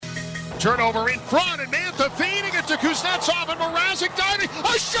Turnover in front, and Mantha feeding it to Kuznetsov, and Mrazek diving.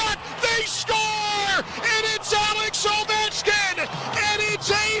 A shot! They score! And it's Alex Ovechkin! And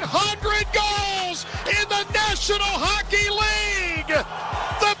it's 800 goals in the National Hockey League!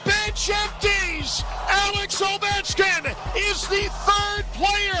 The bench empties! Alex Ovechkin is the third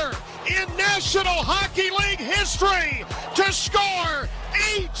player in National Hockey League history to score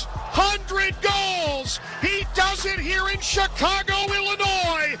 800 goals. He does it here in Chicago,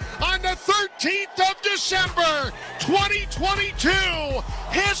 Illinois on the 13th of December, 2022.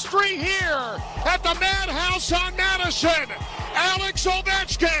 History here at the Madhouse on Madison. Alex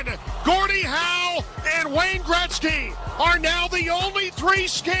Ovechkin, Gordie Howe, and Wayne Gretzky are now the only three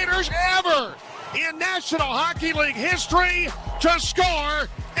skaters ever in National Hockey League history to score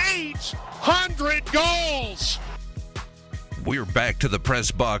 800 goals. We're back to the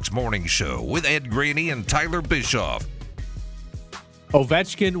Press Box Morning Show with Ed Graney and Tyler Bischoff.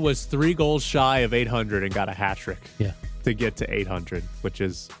 Ovechkin was 3 goals shy of 800 and got a hat trick to get to 800, which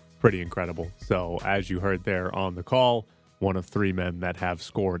is pretty incredible. So, as you heard there on the call, one of 3 men that have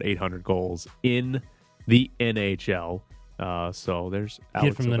scored 800 goals in the NHL. So there's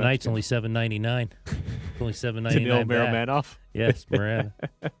Alex Kid from the Ovechkin. Knights, only $7.99. Only $7.99. Neil Miramanoff. Yes, Moran.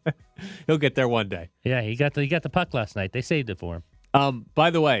 He'll get there one day. Yeah, he got the puck last night. They saved it for him.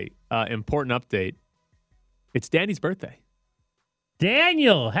 By the way, important update. It's Danny's birthday.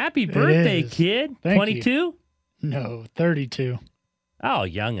 Daniel, happy birthday, is. kid. Thank 22? No, 32. Oh,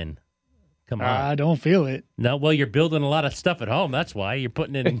 youngin'. Come on. I don't feel it. No, well, you're building a lot of stuff at home. That's why you're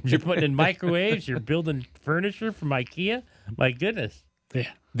putting in microwaves. You're building furniture from IKEA. My goodness. Yeah.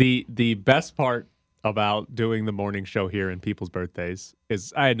 The best part about doing the morning show here in people's birthdays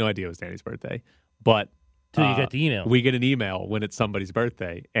is I had no idea it was Danny's birthday, but Till you got the email. We get an email when it's somebody's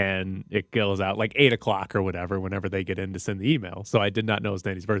birthday, and it goes out like 8 o'clock or whatever whenever they get in to send the email. So I did not know it was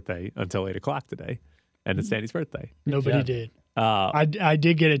Danny's birthday until 8 o'clock today, and it's Danny's birthday. Nobody job. did. I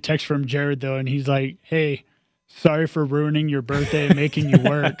did get a text from Jared, though, and he's like, hey, sorry for ruining your birthday and making you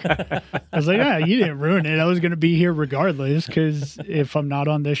work. I was like, you didn't ruin it. I was going to be here regardless because if I'm not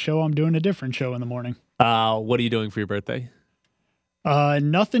on this show, I'm doing a different show in the morning. What are you doing for your birthday?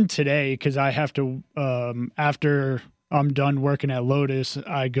 Nothing today because I have to, after I'm done working at Lotus,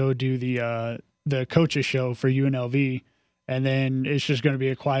 I go do the coaches show for UNLV, and then it's just going to be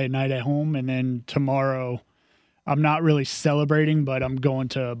a quiet night at home. And then tomorrow, I'm not really celebrating, but I'm going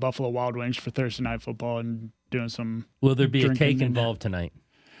to Buffalo Wild Wings for Thursday Night Football and doing some. Will there be a drinking cake and- involved tonight?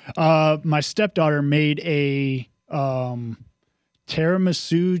 My stepdaughter made a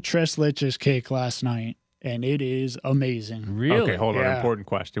tiramisu tres leches cake last night, and it is amazing. Really? Okay, hold on. Yeah. Important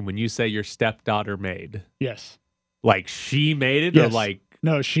question. When you say your stepdaughter made, Yes. like she made it, or Yes. like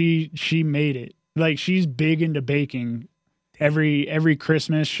No, she made it. Like she's big into baking. Every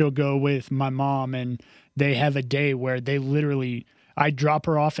Christmas she'll go with my mom, and they have a day where they literally I drop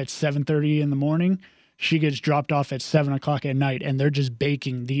her off at 7:30 in the morning. She gets dropped off at 7 o'clock at night, and they're just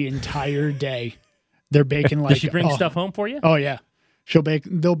baking the entire day. They're baking like Does she bring stuff home for you? Oh yeah,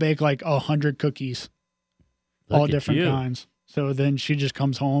 they'll bake like 100 cookies, all Look at different you. kinds. So then she just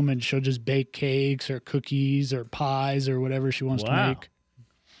comes home and she'll just bake cakes or cookies or pies or whatever she wants to Wow. make.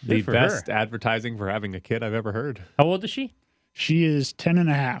 the Good for best her. advertising for having a kid I've ever heard. How old is she? She is 10 and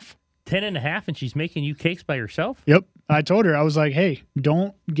a half. 10 and a half, and she's making you cakes by herself? Yep. I told her, I was like, hey,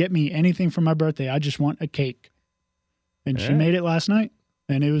 don't get me anything for my birthday. I just want a cake. And she Yeah. made it last night,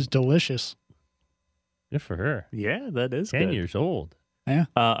 and it was delicious. Good for her. Yeah, that is 10 good. years old. Yeah.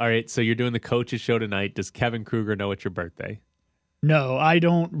 All right, so you're doing the coaches show tonight. Does Kevin Kruger know it's your birthday? No, I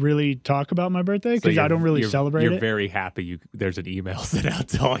don't really talk about my birthday because I don't really celebrate You're it. very happy. There's an email sent out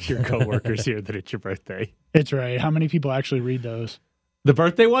to all your coworkers here that it's your birthday. It's right. How many people actually read those? The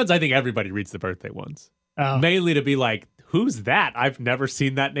birthday ones? I think everybody reads the birthday ones. Oh. Mainly to be like, who's that? I've never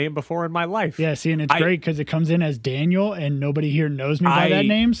seen that name before in my life. Yeah, see, and it's great because it comes in as Daniel, and nobody here knows me by that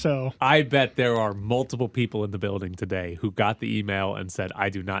name. So I bet there are multiple people in the building today who got the email and said, I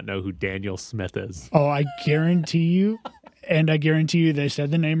do not know who Daniel Smith is. oh, I guarantee you, and I guarantee you they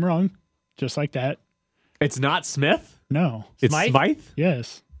said the name wrong, just like that. It's not Smith? No. It's Smythe? Smythe?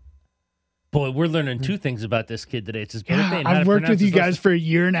 Yes. Boy, we're learning two things about this kid today. It's his birthday. Yeah, and how I've to worked pronounce with you his guys last- for a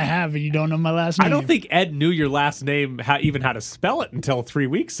year and a half, and you don't know my last name. I don't think Ed knew your last name, even how to spell it until 3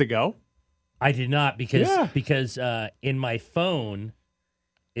 weeks ago. I did not because Yeah. in my phone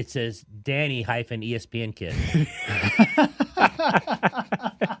it says Danny-ESPN kid.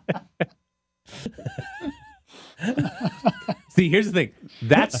 See, here's the thing.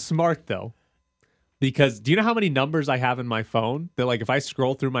 That's smart, though. Because do you know how many numbers I have in my phone? That, like, if I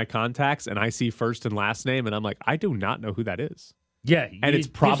scroll through my contacts and I see first and last name, and I'm like, I do not know who that is. Yeah, and it's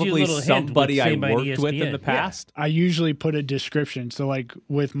probably somebody I worked with in the past. I usually put a description. So, like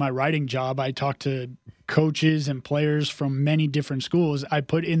with my writing job, I talk to coaches and players from many different schools. I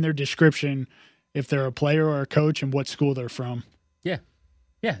put in their description if they're a player or a coach and what school they're from. Yeah.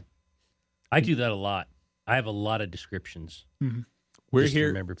 Yeah. I do that a lot. I have a lot of descriptions. Mm-hmm. We're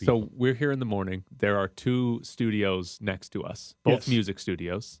here. So we're here in the morning. There are 2 studios next to us, both music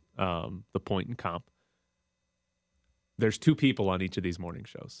studios, the Point and Comp. There's 2 people on each of these morning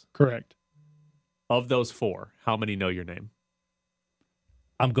shows. Correct. Of those 4, how many know your name?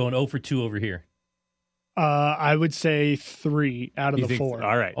 I'm going 0 for 2 over here. I would say 3 out of the 4.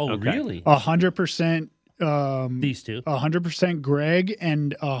 All right. Oh, okay. really? 100%. These 2. 100% Greg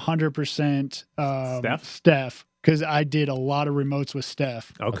and 100% Steph. Because I did a lot of remotes with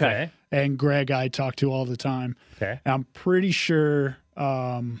Steph. Okay. And Greg I talk to all the time. Okay. And I'm pretty sure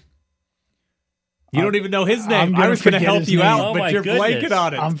you don't even know his name. I was going to help you out, but you're blanking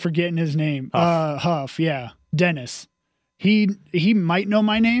on it. I'm forgetting his name. Huff, yeah. Dennis. He might know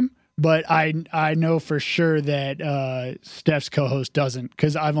my name, but I know for sure that Steph's co-host doesn't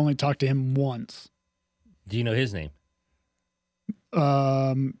because I've only talked to him once. Do you know his name?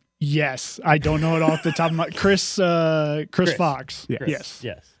 Yes. I don't know it off the top of my Chris Fox. Yes. Yes.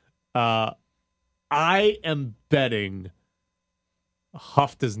 Yes. I am betting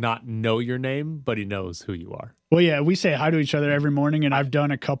Huff does not know your name, but he knows who you are. Well, yeah, we say hi to each other every morning, and I've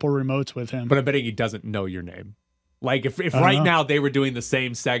done a couple remotes with him. But I'm betting he doesn't know your name. Like, if right now they were doing the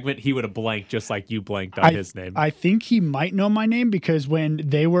same segment, he would have blanked just like you blanked on his name. I think he might know my name because when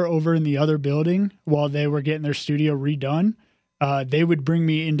they were over in the other building while they were getting their studio redone, they would bring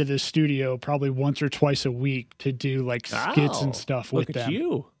me into the studio probably once or twice a week to do like skits and stuff with them. Look at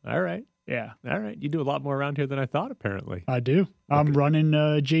you. All right. Yeah. All right. You do a lot more around here than I thought, apparently. I do. I'm running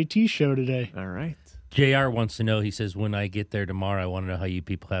JT's show today. All right. JR wants to know, he says, when I get there tomorrow, I want to know how you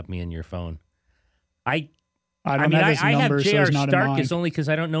people have me in your phone. I don't have his number, have JR so it's not in mine. Starkus only because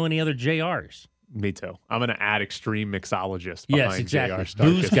I don't know any other JRs. Me too. I'm going to add extreme mixologist Yes, behind exactly. JR Starkus,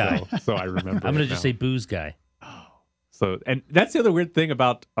 Booze guy. So I remember. I'm going to just now. say booze guy. So, and that's the other weird thing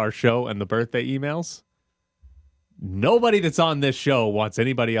about our show and the birthday emails. Nobody that's on this show wants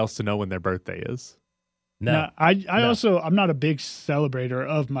anybody else to know when their birthday is. No. I'm not a big celebrator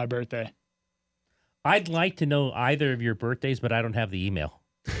of my birthday. I'd like to know either of your birthdays, but I don't have the email.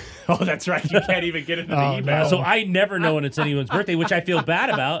 Oh, that's right. You can't even get into the email. No. So I never know when it's anyone's birthday, which I feel bad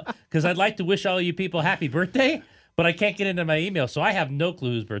about because I'd like to wish all you people happy birthday, but I can't get into my email, so I have no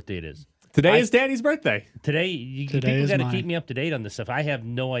clue whose birthday it is. Today is Danny's birthday. Today people got to mine. keep me up to date on this stuff. I have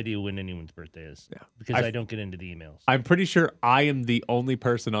no idea when anyone's birthday is because I don't get into the emails. I'm pretty sure I am the only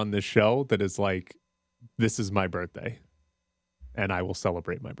person on this show that is like, this is my birthday, and I will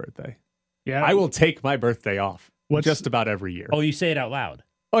celebrate my birthday. Yeah, I will take my birthday off just about every year. Oh, you say it out loud.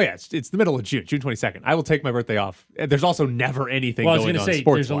 Oh, yeah. It's the middle of June 22nd. I will take my birthday off. There's also never anything well, I was going gonna on say,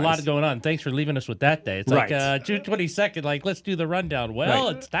 sports-wise. there's a lot going on. Thanks for leaving us with that day. It's Right. like June 22nd, like, let's do the rundown. Well,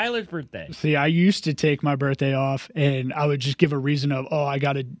 Right. it's Tyler's birthday. See, I used to take my birthday off, and I would just give a reason of, I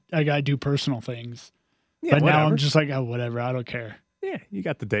gotta do personal things. Yeah, but whatever. now I'm just like, whatever, I don't care. Yeah, you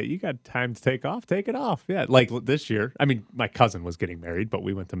got the date. You got time to take off. Take it off. Yeah, like this year. I mean, my cousin was getting married, but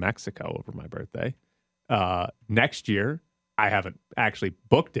we went to Mexico over my birthday. Next year, I haven't actually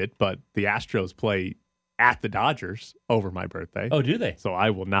booked it, but the Astros play at the Dodgers over my birthday. Oh, do they? So I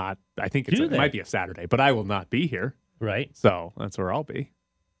will not. I think it Do they? might be a Saturday, but I will not be here. Right. So that's where I'll be.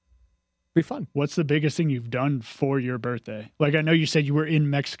 Be fun. What's the biggest thing you've done for your birthday? Like, I know you said you were in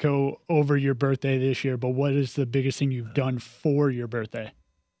Mexico over your birthday this year, but what is the biggest thing you've done for your birthday?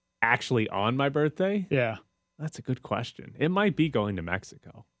 Actually, on my birthday? Yeah. That's a good question. It might be going to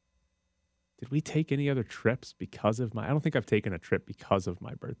Mexico. Did we take any other trips because of I don't think I've taken a trip because of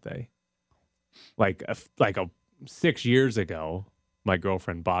my birthday. Like 6 years ago, my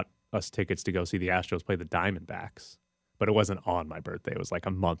girlfriend bought us tickets to go see the Astros play the Diamondbacks, but it wasn't on my birthday. It was like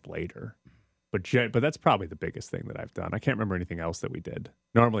a month later. But that's probably the biggest thing that I've done. I can't remember anything else that we did.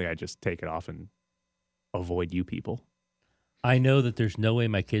 Normally, I just take it off and avoid you people. I know that there's no way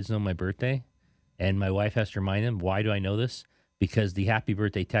my kids know my birthday, and my wife has to remind them. Why do I know this? Because the happy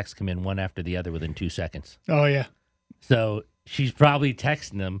birthday texts come in one after the other within 2 seconds. Oh, yeah. So she's probably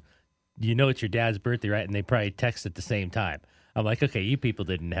texting them, you know it's your dad's birthday, right? And they probably text at the same time. I'm like, okay, you people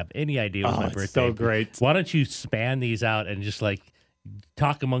didn't have any idea it was my birthday. It's so great. Why don't you span these out and just like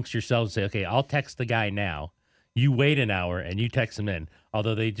talk amongst yourselves and say, okay, I'll text the guy now. You wait an hour and you text him in.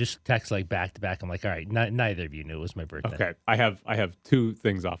 Although they just text like back to back. I'm like, all right, neither of you knew it was my birthday. Okay, I have 2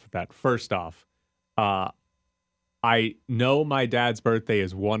 things off of that. First off, I know my dad's birthday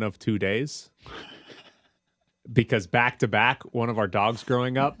is one of 2 days. because back to back, one of our dogs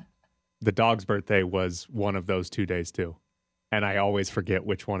growing up, the dog's birthday was one of those 2 days too. And I always forget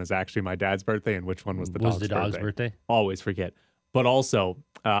which one is actually my dad's birthday and which one was the dog's birthday. Always forget. But also,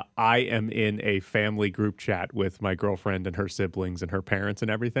 I am in a family group chat with my girlfriend and her siblings and her parents and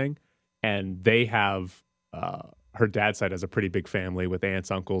everything. And they have, her dad's side has a pretty big family with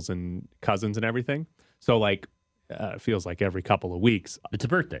aunts, uncles, and cousins and everything. So like, it feels like every couple of weeks, it's a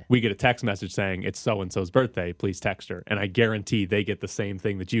birthday. We get a text message saying it's so-and-so's birthday. Please text her. And I guarantee they get the same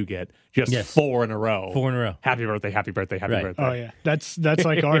thing that you get, just 4 in a row. 4 in a row. Happy birthday, happy birthday, happy birthday. Oh yeah, that's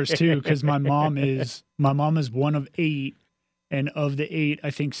like ours too. Because my mom is one of 8, and of the 8, I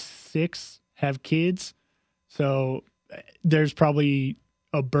think 6 have kids. So there's probably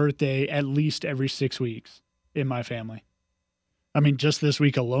a birthday at least every 6 weeks in my family. I mean, just this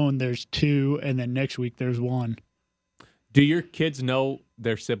week alone, there's 2, and then next week there's 1. Do your kids know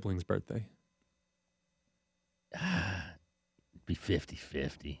their sibling's birthday? Be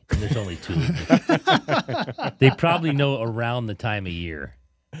 50-50. There's only 2 of them. They probably know around the time of year.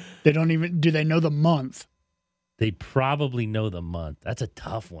 They don't even, do they know the month? They probably know the month. That's a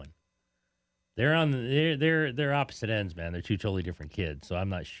tough one. They're on they're opposite ends, man. They're 2 totally different kids, so I'm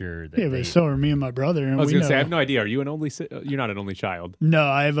not sure that. Yeah, but so are me and my brother. And I was going to say, I have no idea. Are you you're not an only child? No,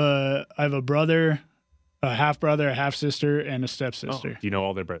 I have a brother, a half brother, a half sister, and a stepsister. Do you know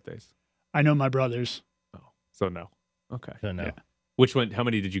all their birthdays? I know my brothers. Oh, so no. Okay. So no. Yeah. Which one? How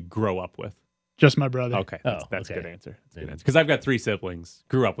many did you grow up with? Just my brother. Okay, that's okay. a good answer. Because I've got 3 siblings.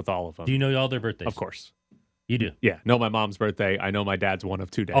 Grew up with all of them. Do you know all their birthdays? Of course. You do? Yeah. Know my mom's birthday. I know my dad's one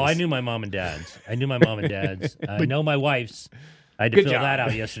of 2 days. Oh, I knew my mom and dad's. I know my wife's. I had to fill that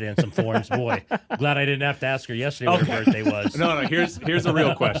out yesterday on some forms. Boy, I'm glad I didn't have to ask her yesterday what her birthday was. No. Here's a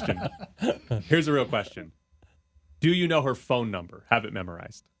real question. Here's a real question. Do you know her phone number? Have it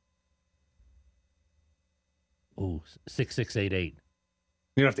memorized. Ooh, 6688.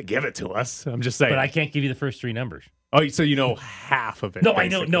 You don't have to give it to us. I'm just saying. But I can't give you the first 3 numbers. Oh, so you know half of it. No,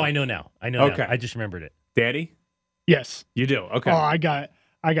 basically. I know. I know now. Okay. I just remembered it. Daddy? Yes. You do? Okay. Oh, I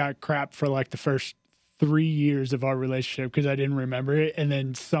got crap for like the first 3 years of our relationship because I didn't remember it, and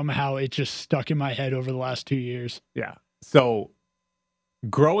then somehow it just stuck in my head over the last 2 years. Yeah. So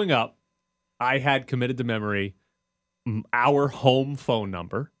growing up, I had committed to memory our home phone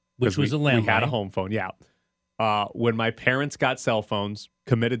number. Which was a landline. We had a home phone, yeah. When my parents got cell phones,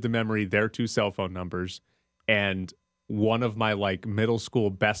 committed to memory their 2 cell phone numbers, and one of my like middle school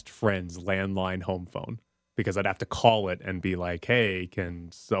best friends' landline home phone, because I'd have to call it and be like, "Hey, can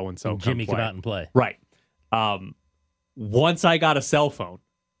so and so Jimmy come out and play?" Right. Once I got a cell phone,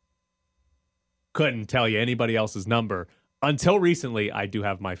 couldn't tell you anybody else's number until recently. I do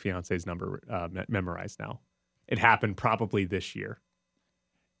have my fiance's number memorized now. It happened probably this year.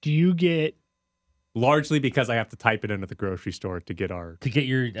 Do you get? Largely because I have to type it in at the grocery store to get our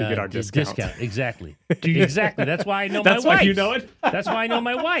discount. Exactly. Exactly. That's why I know my wife. That's why you know it? That's why I know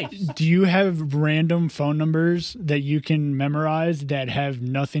my wife. Do you have random phone numbers that you can memorize that have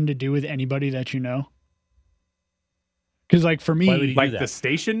nothing to do with anybody that you know? Because like for me, like the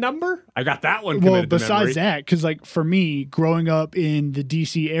station number, I got that one. Well, besides that, because like for me, growing up in the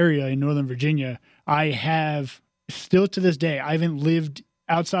DC area in Northern Virginia, I have still to this day, I haven't lived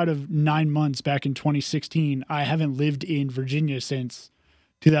outside of 9 months back in 2016. I haven't lived in Virginia since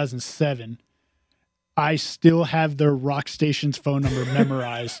 2007. I still have their rock station's phone number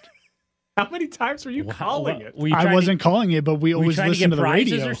memorized. How many times were you calling it? I wasn't calling it, but we always listen to the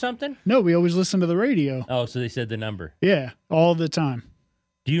radio or something. No, we always listen to the radio. Oh, so they said the number. Yeah, all the time.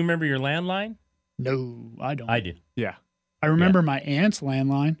 Do you remember your landline? No, I don't. I do. Yeah, I remember my aunt's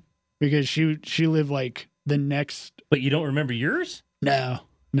landline because she lived like the next. But you don't remember yours? No.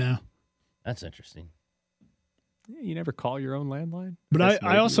 That's interesting. Yeah, you never call your own landline? But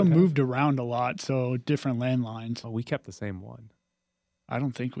I also moved around a lot, so different landlines. Oh, we kept the same one. I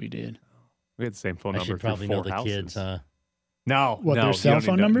don't think we did. We had the same phone number. I should probably for 4 know the houses. kids, huh? No. What, their cell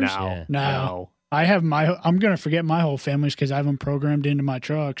phone numbers? No. I have I'm going to forget my whole family's because I have them programmed into my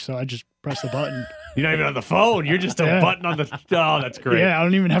truck, so I just press the button. You're not even on the phone. You're just a button on the. Oh, that's great. Yeah, I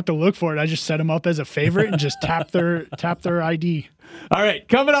don't even have to look for it. I just set them up as a favorite and just tap their ID. All right,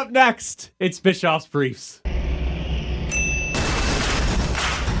 coming up next, it's Bischoff's Briefs.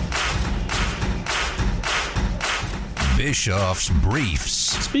 Bischoff's Briefs.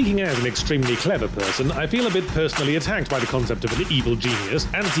 Speaking as an extremely clever person, I feel a bit personally attacked by the concept of an evil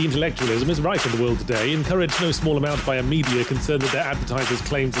genius. Anti-intellectualism is rife in the world today, encouraged no small amount by a media concerned that their advertisers'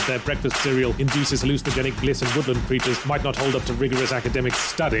 claims that their breakfast cereal induces hallucinogenic bliss and woodland creatures might not hold up to rigorous academic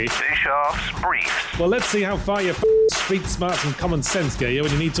study. Bischoff's Briefs. Well, let's see how far your street smarts and common sense, Gaia,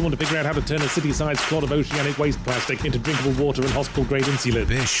 when you need someone to figure out how to turn a city-sized clod of oceanic waste plastic into drinkable water and hospital-grade insulin.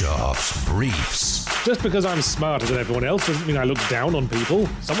 Bischoff's Briefs. Just because I'm smarter than everyone else doesn't mean I look down on people.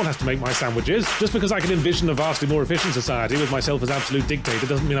 Someone has to make my sandwiches. Just because I can envision a vastly more efficient society with myself as absolute dictator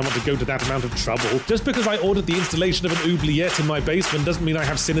doesn't mean I want to go to that amount of trouble. Just because I ordered the installation of an oubliette in my basement doesn't mean I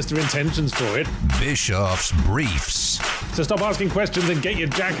have sinister intentions for it. Bischoff's Briefs. So stop asking questions and get your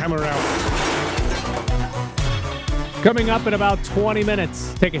jackhammer out. Coming up in about 20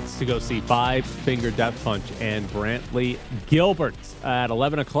 minutes, tickets to go see Five Finger Death Punch and Brantley Gilbert. At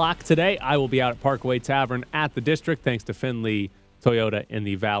 11 o'clock today, I will be out at Parkway Tavern at the District, thanks to Finley Toyota in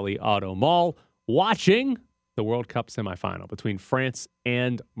the Valley Auto Mall, watching the World Cup semifinal between France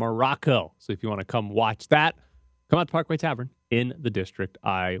and Morocco. So if you want to come watch that, come out to Parkway Tavern in the District.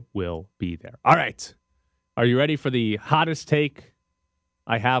 I will be there. All right. Are you ready for the hottest take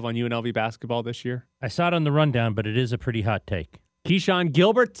I have on UNLV basketball this year? I saw it on the rundown, but it is a pretty hot take. Keyshawn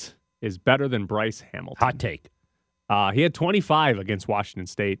Gilbert is better than Bryce Hamilton. Hot take. He had 25 against Washington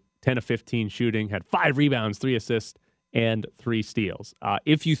State, 10 of 15 shooting, had 5 rebounds, 3 assists, and 3 steals.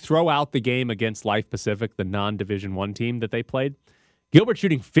 If you throw out the game against Life Pacific, the non-Division I team that they played, Gilbert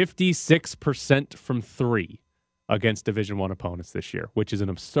shooting 56% from 3 against Division I opponents this year, which is an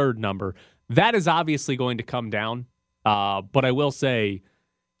absurd number. That is obviously going to come down, but I will say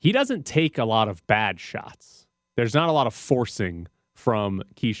he doesn't take a lot of bad shots. There's not a lot of forcing from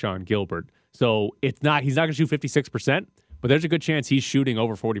Keyshawn Gilbert. So he's not going to shoot 56%, but there's a good chance he's shooting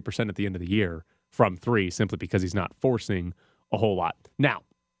over 40% at the end of the year from 3 simply because he's not forcing a whole lot. Now,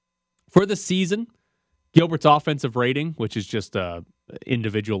 for the season, Gilbert's offensive rating, which is just a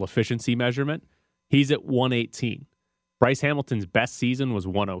individual efficiency measurement, he's at 118. Bryce Hamilton's best season was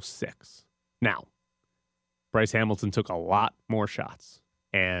 106. Now, Bryce Hamilton took a lot more shots.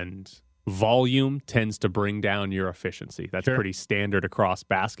 And volume tends to bring down your efficiency. That's pretty standard across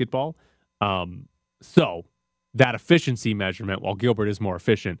basketball. So that efficiency measurement, while Gilbert is more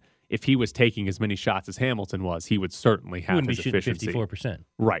efficient, if he was taking as many shots as Hamilton was, he would certainly have his efficiency. He wouldn't be shooting 54%.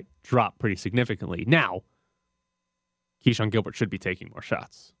 Right. Drop pretty significantly. Now, Keyshawn Gilbert should be taking more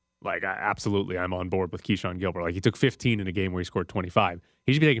shots. Absolutely, I'm on board with Keyshawn Gilbert. He took 15 in a game where he scored 25.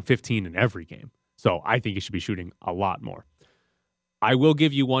 He should be taking 15 in every game. So I think he should be shooting a lot more. I will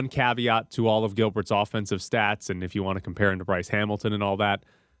give you one caveat to all of Gilbert's offensive stats, and if you want to compare him to Bryce Hamilton and all that,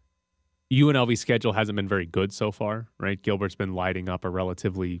 UNLV's schedule hasn't been very good so far, right? Gilbert's been lighting up a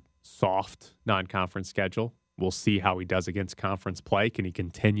relatively soft non-conference schedule. We'll see how he does against conference play. Can he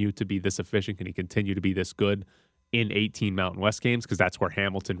continue to be this efficient? Can he continue to be this good in 18 Mountain West games? Because that's where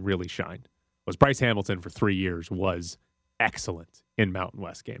Hamilton really shined. Bryce Hamilton for 3 years was excellent in Mountain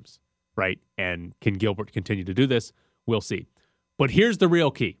West games, right? And can Gilbert continue to do this? We'll see. But here's the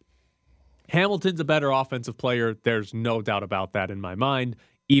real key. Hamilton's a better offensive player. There's no doubt about that in my mind.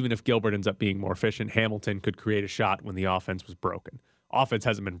 Even if Gilbert ends up being more efficient, Hamilton could create a shot when the offense was broken. Offense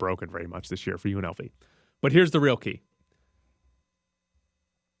hasn't been broken very much this year for UNLV. But here's the real key.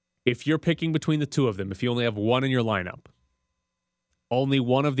 If you're picking between the two of them, if you only have one in your lineup, only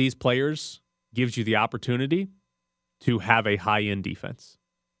one of these players gives you the opportunity to have a high-end defense.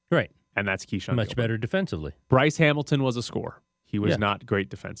 Right. And that's Keyshawn Much Gilbert. better defensively. Bryce Hamilton was a scorer. He was not great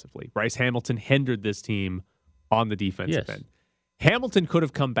defensively. Bryce Hamilton hindered this team on the defensive end. Hamilton could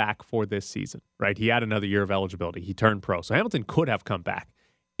have come back for this season, right? He had another year of eligibility. He turned pro. So Hamilton could have come back.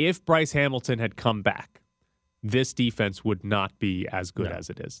 If Bryce Hamilton had come back, this defense would not be as good as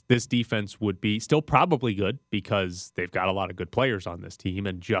it is. This defense would be still probably good because they've got a lot of good players on this team,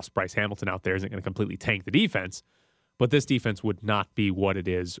 and just Bryce Hamilton out there isn't going to completely tank the defense. But this defense would not be what it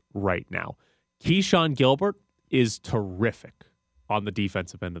is right now. Keyshawn Gilbert is terrific on the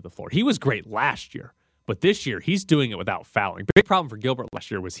defensive end of the floor. He was great last year, but this year he's doing it without fouling. The big problem for Gilbert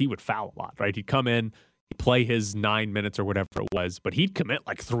last year was he would foul a lot, right? He'd come in, he'd play his 9 minutes or whatever it was, but he'd commit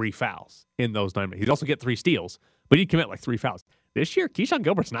 3 fouls in those 9 minutes. He'd also get 3 steals, but he'd commit 3 fouls. This year, Keyshawn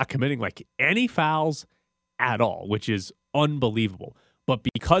Gilbert's not committing any fouls at all, which is unbelievable. But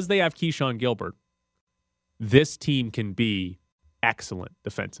because they have Keyshawn Gilbert, this team can be excellent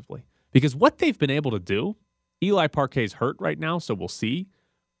defensively. Because what they've been able to do, Eli Parquet's hurt right now, so we'll see.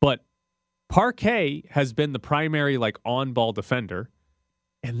 But Parquet has been the primary on-ball defender.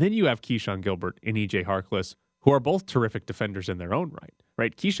 And then you have Keyshawn Gilbert and E.J. Harkless, who are both terrific defenders in their own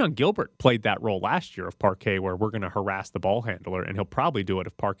right? Keyshawn Gilbert played that role last year of Parquet where we're going to harass the ball handler, and he'll probably do it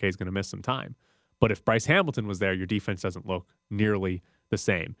if Parquet's going to miss some time. But if Bryce Hamilton was there, your defense doesn't look nearly the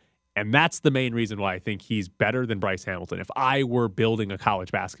same. And that's the main reason why I think he's better than Bryce Hamilton. If I were building a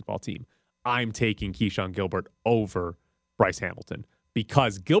college basketball team, I'm taking Keyshawn Gilbert over Bryce Hamilton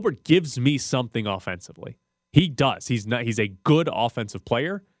because Gilbert gives me something offensively. He does. He's a good offensive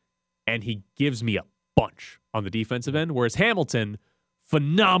player, and he gives me a bunch on the defensive end, whereas Hamilton,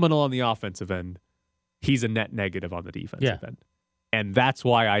 phenomenal on the offensive end. He's a net negative on the defensive end. And that's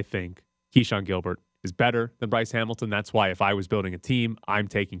why I think Keyshawn Gilbert is better than Bryce Hamilton. That's why if I was building a team, I'm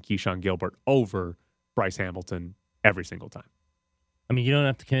taking Keyshawn Gilbert over Bryce Hamilton every single time. I mean, you don't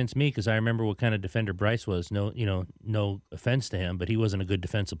have to convince me because I remember what kind of defender Bryce was. No offense to him, but he wasn't a good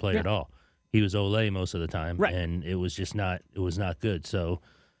defensive player at all. He was Ole most of the time, and it was just not good. So,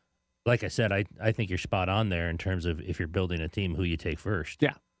 like I said, I think you're spot on there in terms of if you're building a team, who you take first.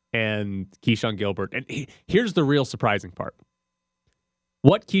 Yeah, and Keyshawn Gilbert. And here's the real surprising part.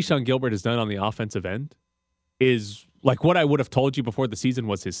 What Keyshawn Gilbert has done on the offensive end is like what I would have told you before the season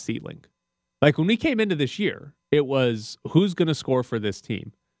was his ceiling. Like when we came into this year, it was who's going to score for this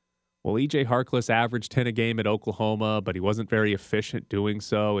team? Well, E.J. Harkless averaged 10 a game at Oklahoma, but he wasn't very efficient doing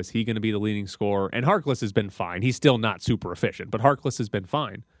so. Is he going to be the leading scorer? And Harkless has been fine. He's still not super efficient, but Harkless has been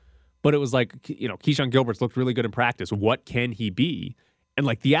fine. But it was like, Keyshawn Gilbert's looked really good in practice. What can he be? And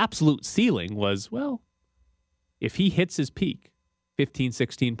like the absolute ceiling was, well, if he hits his peak, 15,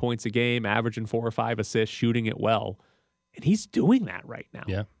 16 points a game, averaging 4 or 5 assists, shooting it well. And he's doing that right now.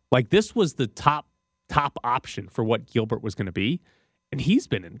 Yeah. Like this was the top option for what Gilbert was going to be. And he's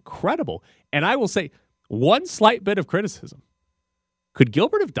been incredible. And I will say one slight bit of criticism. Could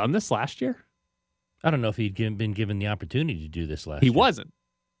Gilbert have done this last year? I don't know if he'd been given the opportunity to do this last year. He wasn't.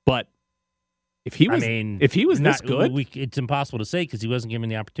 But if he was, this good, it's impossible to say because he wasn't given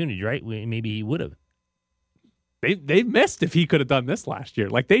the opportunity, right? Maybe he would have. They missed if he could have done this last year.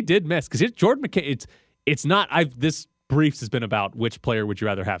 Like they did miss because Jordan McCabe. It's not. This briefs has been about which player would you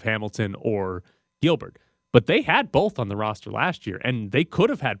rather have, Hamilton or Gilbert. But they had both on the roster last year, and they could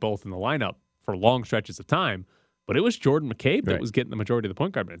have had both in the lineup for long stretches of time. But it was Jordan McCabe that was getting the majority of the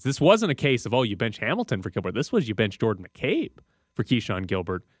point guard minutes. This wasn't a case of, you bench Hamilton for Gilbert. This was you bench Jordan McCabe for Keyshawn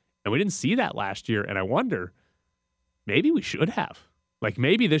Gilbert. And we didn't see that last year. And I wonder, maybe we should have. Like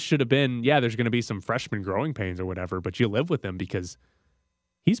maybe this should have been, there's going to be some freshman growing pains or whatever, but you live with him because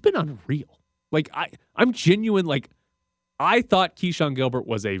he's been unreal. Like I'm genuine. Like I thought Keyshawn Gilbert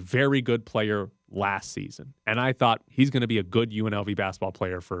was a very good player last season. And I thought he's going to be a good UNLV basketball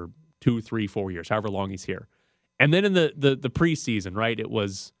player for 2, 3, 4 years, however long he's here. And then in the preseason, right, it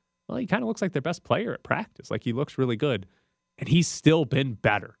was, he kind of looks like their best player at practice. Like he looks really good. And he's still been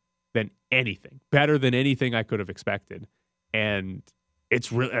better than anything I could have expected. And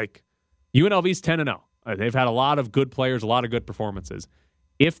it's really like UNLV's 10-0. They've had a lot of good players, a lot of good performances.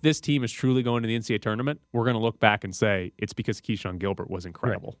 If this team is truly going to the NCAA tournament, we're going to look back and say it's because Keyshawn Gilbert was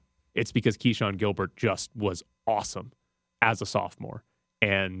incredible. Right. It's because Keyshawn Gilbert just was awesome as a sophomore.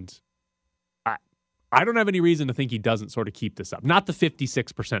 And I don't have any reason to think he doesn't sort of keep this up. Not the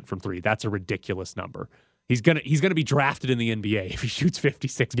 56% from three. That's a ridiculous number. He's gonna be drafted in the NBA if he shoots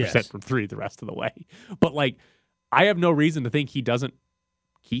 56% from three the rest of the way. But like, I have no reason to think he doesn't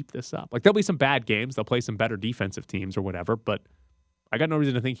keep this up. Like there'll be some bad games. They'll play some better defensive teams or whatever. But I got no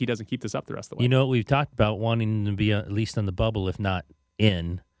reason to think he doesn't keep this up the rest of the way. You know, we've talked about wanting to be at least on the bubble, if not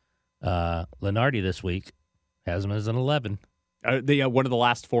in. Lenardi this week has him as an 11. One of the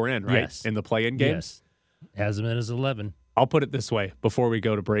last 4 in, right? Yes. In the play-in games? Yes. Has him as 11. I'll put it this way before we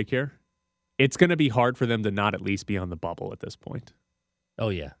go to break here. It's going to be hard for them to not at least be on the bubble at this point. Oh,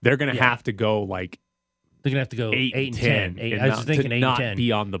 yeah. They're going to have to go like they're going to have to go 8 and 10. I was thinking 8 and 10.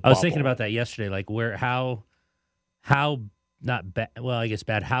 Be on the bubble. I was thinking about that yesterday. Like how not bad. Well, I guess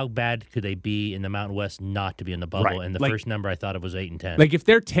bad. How bad could they be in the Mountain West not to be in the bubble? Right. And the first number I thought it was 8 and 10. Like if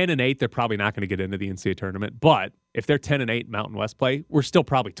they're 10 and 8, they're probably not going to get into the NCAA tournament. But if they're 10 and 8 Mountain West play, we're still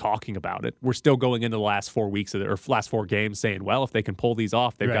probably talking about it. We're still going into the last 4 weeks or last 4 games saying, well, if they can pull these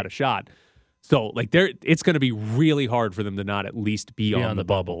off, they've got a shot. So like it's going to be really hard for them to not at least be on the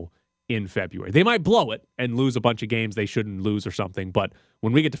bubble in February. They might blow it and lose a bunch of games they shouldn't lose or something, but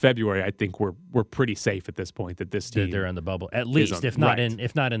when we get to February, I think we're pretty safe at this point that this team they're on the bubble at least, if not in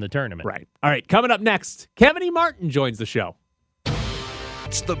the tournament. Right. All right. Coming up next, Kevin E. Martin joins the show.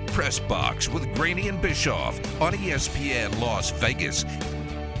 It's the Press Box with Graney and Bischoff on ESPN Las Vegas.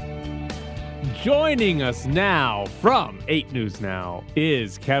 Joining us now from 8 News Now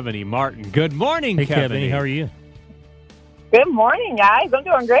is Kevin E. Martin. Good morning, hey, Kevin. How are you? Good morning, guys. I'm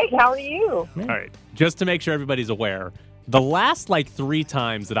doing great. How are you? All right. Just to make sure everybody's aware, the last 3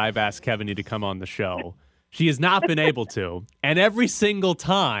 times that I've asked Kevin to come on the show, she has not been able to. And every single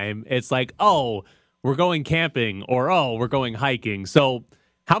time, it's like, oh, we're going camping or, oh, we're going hiking. So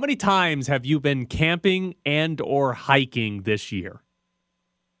how many times have you been camping and or hiking this year?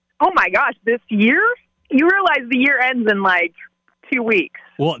 Oh, my gosh. This year? You realize the year ends in 2 weeks.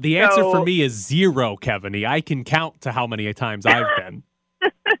 Well, the answer So- for me is 0, Kevin. I can count to how many times I've been.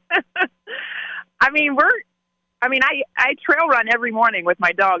 I trail run every morning with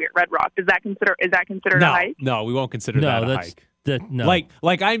my dog at Red Rock. Is that considered a hike? No, we won't consider No, that a that's hike. no.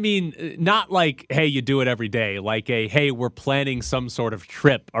 Like I mean, not like, hey, you do it every day. Like hey, we're planning some sort of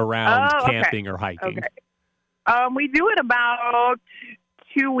trip around Oh, okay. camping or hiking. Okay. We do it about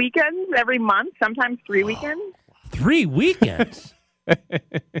 2 weekends every month, sometimes 3 weekends. 3 weekends.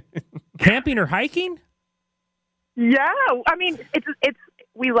 Camping or hiking? Yeah, I mean, it's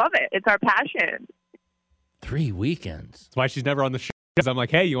we love it. It's our passion. 3 weekends. That's why she's never on the show. Because I'm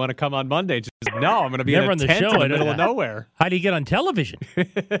like, hey, you want to come on Monday? Just no, I'm going to be Never in a on the tent show. in the I don't middle of know. nowhere. How do you get on television?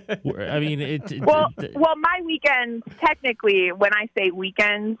 I mean, Well, my weekends, technically, when I say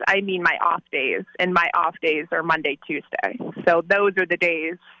weekends, I mean my off days, and my off days are Monday, Tuesday. So those are the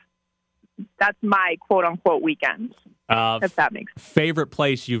days. That's my quote unquote weekends. If that makes sense. Favorite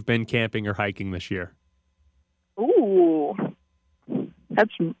place you've been camping or hiking this year? Ooh,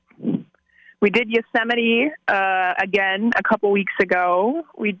 we did Yosemite again a couple weeks ago.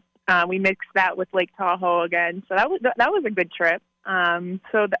 We mixed that with Lake Tahoe again, so that was a good trip.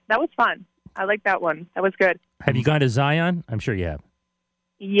 So that was fun. I like that one. That was good. have you gone to Zion? I'm sure you have.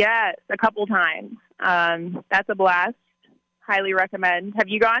 Yes, a couple times. That's a blast. Highly recommend. Have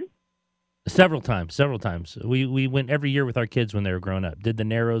you gone? Several times. We went every year with our kids when they were growing up. Did the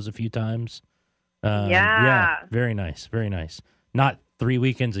Narrows a few times. Yeah, very nice, very nice. Not 3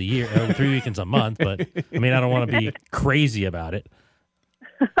 weekends a year, or 3 weekends a month, but I mean, I don't want to be crazy about it.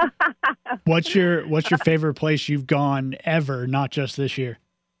 What's your favorite place you've gone ever, not just this year?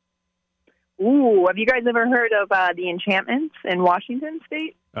 Ooh, have you guys ever heard of the Enchantments in Washington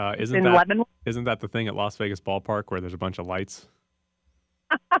State? Isn't in Leavenworth? that the thing at Las Vegas Ballpark where there's a bunch of lights?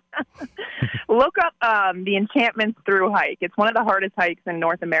 Look up the Enchantments Through hike. It's one of the hardest hikes in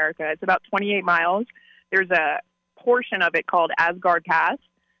North America. It's about 28 miles. There's a portion of it called Asgard Pass,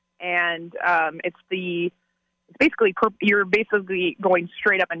 and it's basically you're basically going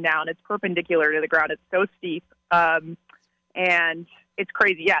straight up and down. It's perpendicular to the ground. It's so steep, and it's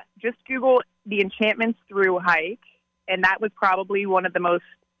crazy. Yeah, just Google the Enchantments Through hike, and that was probably one of the most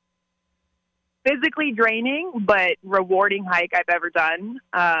physically draining but rewarding hike I've ever done.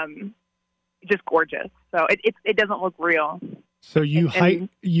 Just gorgeous. So it doesn't look real. So you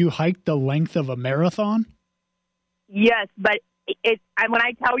hiked the length of a marathon? Yes, but when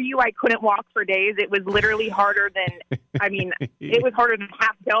I tell you I couldn't walk for days, it was literally harder than, I mean, it was harder than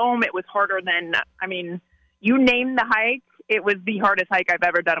Half Dome. It was harder than, I mean, you name the hike, it was the hardest hike I've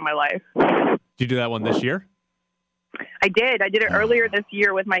ever done in my life. Did you do that one this year? I did. I did it earlier this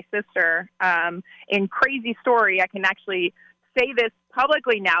year with my sister. In crazy story, I can actually say this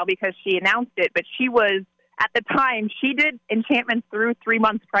publicly now because she announced it, but she was, at the time, she did Enchantments Through 3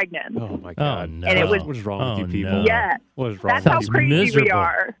 months pregnant. Oh, my God. Oh, no. And it was- What is wrong with you people? no. Yeah. What is wrong That's with how you? Sounds crazy we miserable.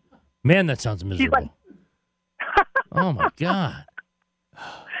 are. Man, that sounds miserable. like- Oh my God.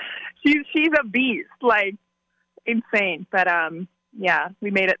 She's a beast, like insane. But yeah,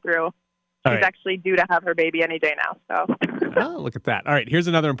 we made it through. All She's right. actually due to have her baby any day now. So Oh, look at that. All right, here's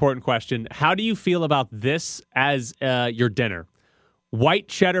another important question. How do you feel about this as your dinner? White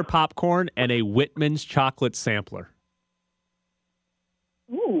cheddar popcorn and a Whitman's chocolate sampler.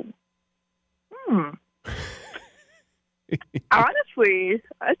 ooh, honestly,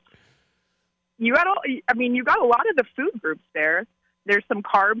 you got a lot of the food groups there. There's some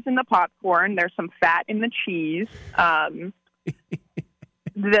carbs in the popcorn. There's some fat in the cheese.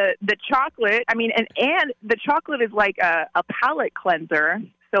 The chocolate, I mean, and the chocolate is like a palate cleanser.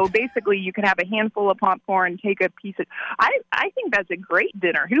 So basically, you can have a handful of popcorn, take a piece of. I think that's a great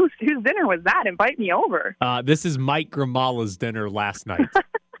dinner. Whose dinner was that? Invite me over. This is Mike Grimala's dinner last night.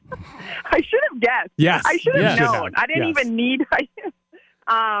 I should have guessed. Yes. I should have Yes. known. I didn't Yes. even need.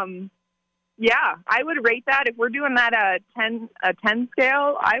 Yeah, I would rate that if we're doing that a 10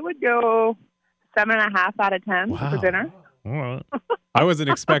 scale. I would go 7.5 out of 10 for dinner. All right. I wasn't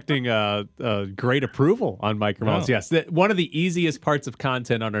expecting a great approval on Mike Grimala's. No. Yes, one of the easiest parts of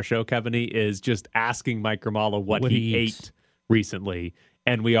content on our show, Kevin, is just asking Mike Grimala what he eats. ate recently,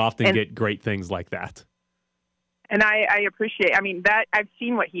 and we often get great things like that. And I appreciate. I mean, that I've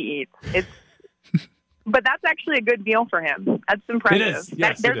seen what he eats. But that's actually a good meal for him. That's impressive. It is.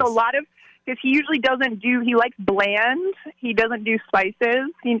 Yes, There's it a is. lot of because he usually doesn't do. He likes bland. He doesn't do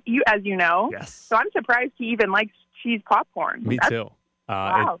spices. As you know. Yes. So I'm surprised he even likes cheese popcorn. Me That's- too.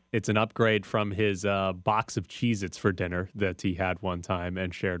 Wow. It's an upgrade from his box of Cheez-Its for dinner that he had one time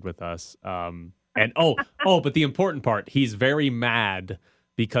and shared with us. But the important part, he's very mad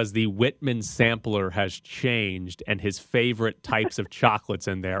because the Whitman sampler has changed and his favorite types of chocolates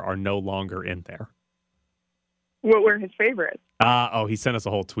in there are no longer in there. What were his favorites? He sent us a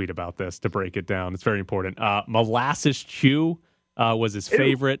whole tweet about this to break it down. It's very important. Molasses Chew was his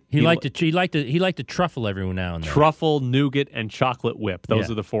favorite. He liked to truffle every now and then. Truffle, nougat, and chocolate whip. Those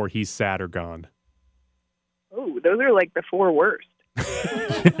are the 4 he's sad or gone. Oh, those are like the 4 worst.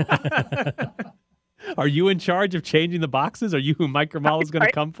 Are you in charge of changing the boxes? Are you who Mike Grimala is going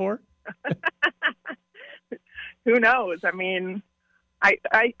to come for? Who knows? I mean, I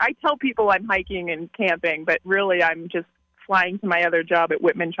tell people I'm hiking and camping, but really I'm just flying to my other job at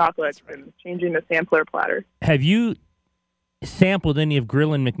Whitman Chocolates and changing the sampler platter. Have you sampled any of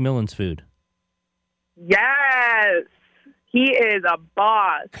Grillin' McMillan's food? Yes. He is a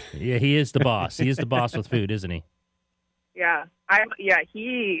boss. Yeah, he is the boss. He is the boss with food, isn't he? Yeah.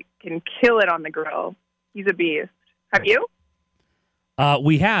 He can kill it on the grill. He's a beast. Have you?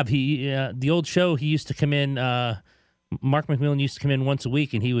 We have. The old show, he used to come in, Mark McMillan used to come in once a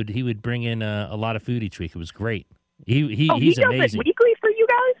week, and he would bring in a lot of food each week. It was great. He's does amazing. It weekly for you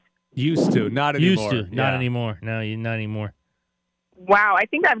guys? Used to, not anymore. Not anymore. No, not anymore. Wow, I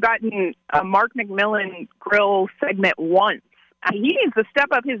think I've gotten a Mark McMillan grill segment once. He needs to step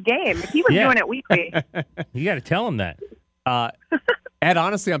up his game. If he was doing it weekly. You got to tell him that. Ed,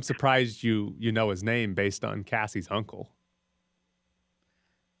 honestly, I'm surprised you know his name based on Cassie's uncle.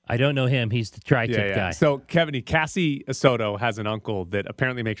 I don't know him. He's the tri-tip guy. So, Kevin, Cassie Soto has an uncle that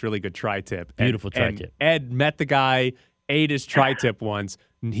apparently makes really good tri-tip. Beautiful tri-tip. Ed met the guy, ate his tri-tip once.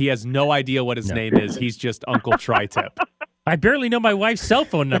 And he has no idea what his name is. He's just Uncle Tri-Tip. I barely know my wife's cell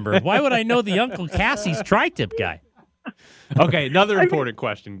phone number. Why would I know the Uncle Cassie's tri-tip guy? Okay, another important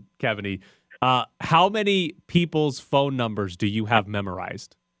question, Kevin. How many people's phone numbers do you have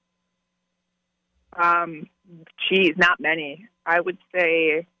memorized? Not many. I would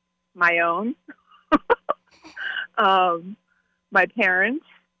say my own, my parents,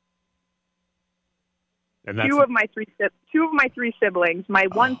 and two of my three siblings. My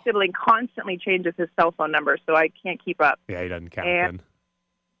one sibling constantly changes his cell phone number, so I can't keep up. Yeah, he doesn't count then.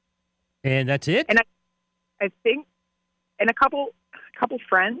 And that's it? And I think, and a couple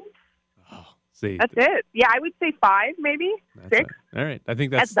friends. Oh, see, that's it. Yeah, I would say 5, maybe 6. All right, I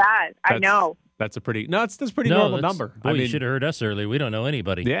think that's bad. I know. That's a pretty normal number. Boy, you should have heard us earlier. We don't know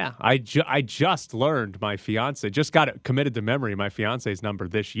anybody. Yeah, I just learned my fiance just got it committed to memory. My fiance's number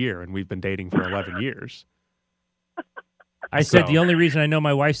this year, and we've been dating for 11 years. I said the only reason I know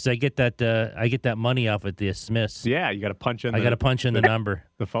my wife's is I get that money off at the Smiths. Yeah, you got to punch in. I got to punch in the number,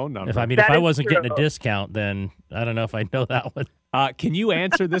 the phone number. If I wasn't getting a discount, then I don't know if I know that one. Can you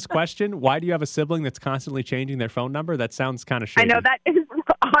answer this question? Why do you have a sibling that's constantly changing their phone number? That sounds kind of shady. I know that is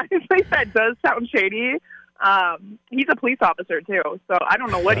honestly that does sound shady. He's a police officer too, so I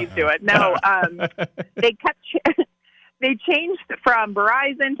don't know what he's doing. No, they changed from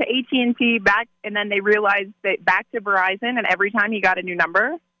Verizon to AT&T back, and then they realized that back to Verizon, and every time he got a new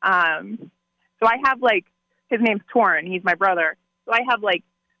number. So I have his name's Torrin. He's my brother. So I have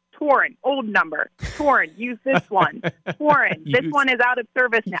Torrin, old number. Torrin, use this one. Torrin, this one is out of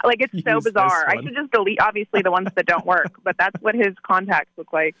service now. It's so bizarre. I should just delete, obviously, the ones that don't work, but that's what his contacts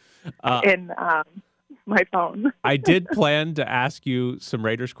look like in my phone. I did plan to ask you some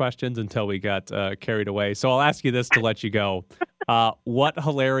Raiders questions until we got carried away. So I'll ask you this to let you go. What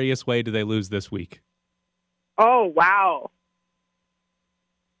hilarious way do they lose this week? Oh, wow.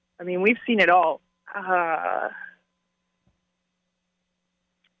 I mean, we've seen it all.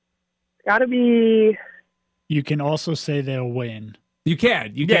 Gotta be. You can also say they'll win. You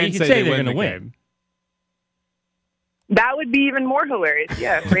can. You can say they're going to win. That would be even more hilarious.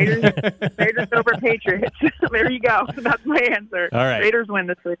 Yeah, Raiders over Patriots. There you go. That's my answer. All right. Raiders win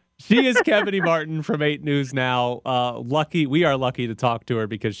this week. She is Kevin Martin from 8 News Now. We are lucky to talk to her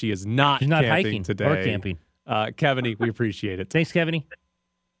because she's not camping hiking today. or camping. Kevin, we appreciate it. Thanks, Kevin.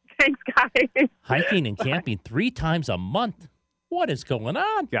 Thanks, guys. Hiking and camping 3 times a month. What is going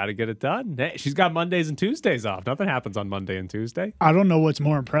on? Got to get it done. Hey, she's got Mondays and Tuesdays off. Nothing happens on Monday and Tuesday. I don't know what's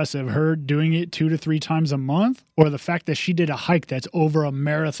more impressive, her doing it 2 to 3 times a month, or the fact that she did a hike that's over a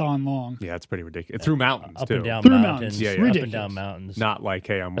marathon long. Yeah, it's pretty ridiculous. Through mountains, up too. And down Through mountains. Yeah, Up and down mountains. Not like,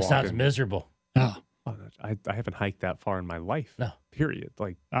 hey, I'm that walking. Sounds miserable. Oh. I haven't hiked that far in my life. No. Period.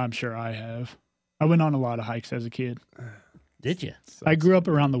 I'm sure I have. I went on a lot of hikes as a kid. Did you? I grew up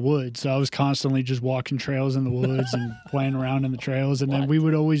around the woods, so I was constantly just walking trails in the woods and playing around in the trails. And then we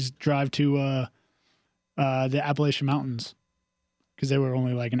would always drive to the Appalachian Mountains because they were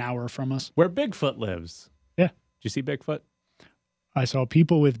only an hour from us. Where Bigfoot lives. Yeah. Did you see Bigfoot? I saw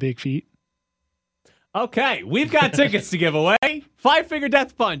people with big feet. Okay, we've got tickets to give away Five Finger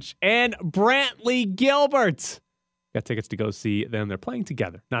Death Punch and Brantley Gilbert. Got tickets to go see them. They're playing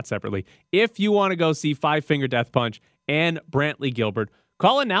together, not separately. If you want to go see Five Finger Death Punch and Brantley Gilbert,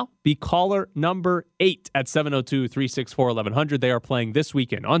 call in now. Be caller number 8 at 702-364-1100. They are playing this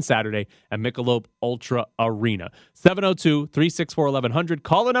weekend on Saturday at Michelob Ultra Arena. 702-364-1100.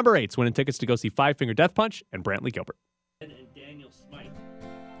 Caller number 8's winning tickets to go see Five Finger Death Punch and Brantley Gilbert.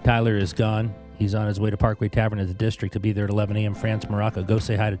 Tyler is gone. He's on his way to Parkway Tavern at the District to be there at 11 a.m. France Morocco. Go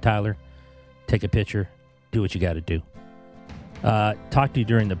say hi to Tyler. Take a picture. Do what you got to do. Talked to you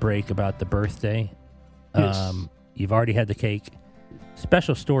during the break about the birthday. Yes. You've already had the cake.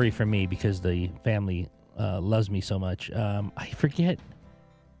 Special story for me because the family loves me so much. I forget.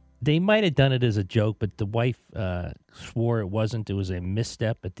 They might have done it as a joke, but the wife swore it wasn't. It was a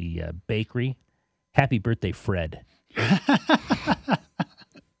misstep at the bakery. Happy birthday, Fred.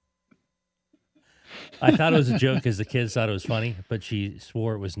 I thought it was a joke because the kids thought it was funny, but she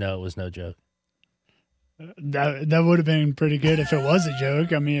swore it was no joke. That would have been pretty good if it was a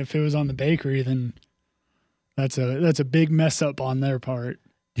joke. I mean, if it was on the bakery, then that's a big mess up on their part.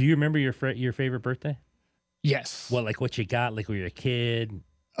 Do you remember your favorite birthday? Yes. Well, like what you got, like when you were a kid?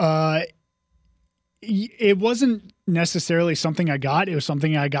 It wasn't necessarily something I got. It was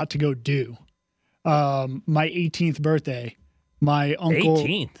something I got to go do. My 18th birthday, my uncle.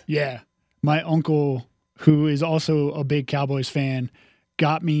 18th? Yeah. My uncle, who is also a big Cowboys fan,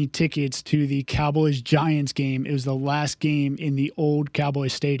 got me tickets to the Cowboys-Giants game. It was the last game in the old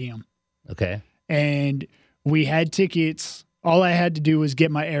Cowboys Stadium. Okay. And we had tickets. All I had to do was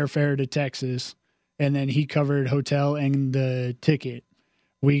get my airfare to Texas, and then he covered hotel and the ticket.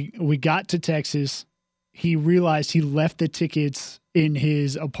 We got to Texas. He realized he left the tickets in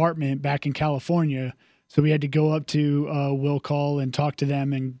his apartment back in California, so we had to go up to Will Call and talk to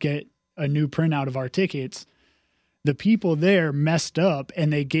them and get a new printout of our tickets. The people there messed up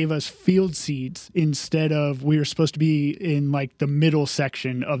and they gave us field seats instead of, we were supposed to be in like the middle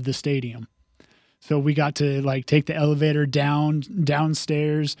section of the stadium. So we got to like take the elevator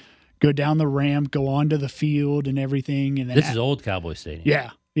downstairs, go down the ramp, go onto the field and everything. And then this is old Cowboy Stadium.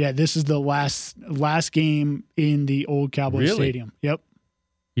 Yeah. Yeah. This is the last game in the old Cowboy Stadium. Yep.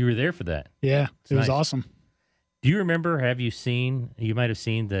 You were there for that. Yeah. It was nice. awesome. Do you remember, you might have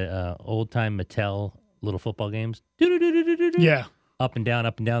seen the old-time Mattel little football games? Yeah. Up and down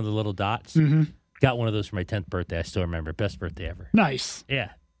the little dots. Mm-hmm. Got one of those for my 10th birthday. I still remember. Best birthday ever. Nice. Yeah.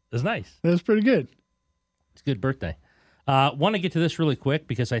 It was nice. That was pretty good. It's a good birthday. Want to get to this really quick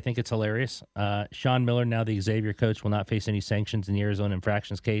because I think it's hilarious. Sean Miller, now the Xavier coach, will not face any sanctions in the Arizona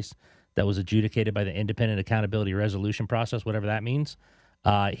infractions case that was adjudicated by the Independent Accountability Resolution Process, whatever that means.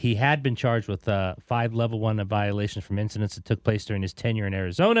 He had been charged with 5 Level 1 violations from incidents that took place during his tenure in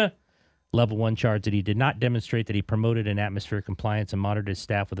Arizona. Level 1 charge that he did not demonstrate that he promoted an atmosphere of compliance and monitored his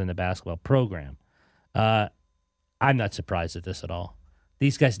staff within the basketball program. I'm not surprised at this at all.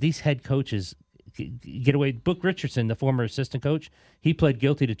 These guys, these head coaches get away. Book Richardson, the former assistant coach, he pled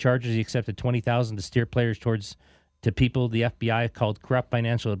guilty to charges. He accepted $20,000 to steer players to people the FBI called corrupt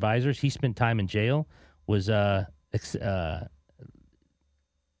financial advisors. He spent time in jail. I'm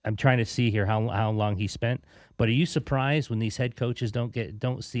trying to see here how long he spent. But are you surprised when these head coaches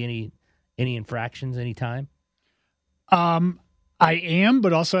don't see any infractions any time? I am,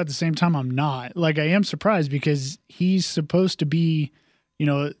 but also at the same time I'm not. Like, I am surprised because he's supposed to be,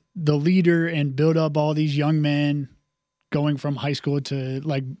 the leader and build up all these young men going from high school to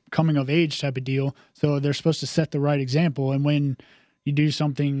like coming of age type of deal. So they're supposed to set the right example. And when you do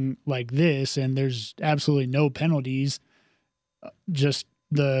something like this and there's absolutely no penalties, just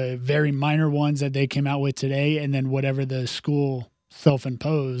the very minor ones that they came out with today, and then whatever the school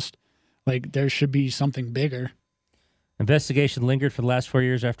self-imposed, like there should be something bigger. Investigation lingered for the last 4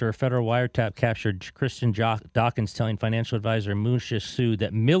 years after a federal wiretap captured Christian Dawkins telling financial advisor Moosha Sue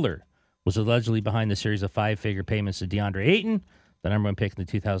that Miller was allegedly behind the series of 5-figure payments to DeAndre Ayton, the number 1 pick in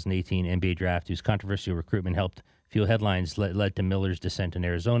the 2018 NBA draft, whose controversial recruitment helped fuel headlines led to Miller's descent in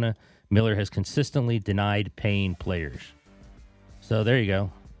Arizona. Miller has consistently denied paying players. So there you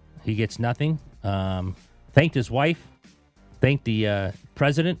go. He gets nothing. Thanked his wife. Thanked the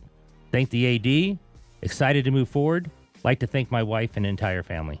president. Thanked the AD. Excited to move forward. Like to thank my wife and entire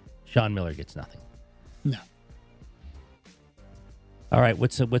family. Sean Miller gets nothing. No. All right.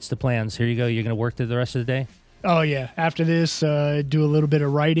 What's the plans? Here you go. You're going to work through the rest of the day? Oh, yeah. After this, do a little bit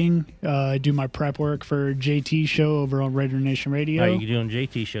of writing, do my prep work for JT show over on Raider Nation Radio. All right, you're doing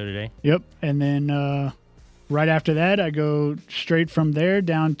JT show today? Yep. And then right after that, I go straight from there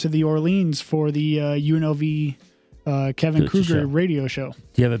down to the Orleans for the UNLV Kevin Kruger radio show.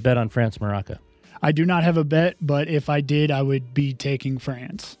 Do you have a bet on France Morocco? I do not have a bet, but if I did, I would be taking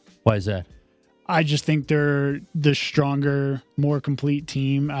France. Why is that? I just think they're the stronger, more complete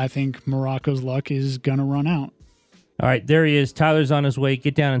team. I think Morocco's luck is going to run out. All right, there he is. Tyler's on his way.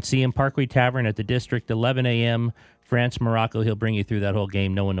 Get down and see him. Parkway Tavern at the District, 11 a.m. France, Morocco. He'll bring you through that whole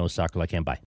game. No one knows soccer like him. Bye.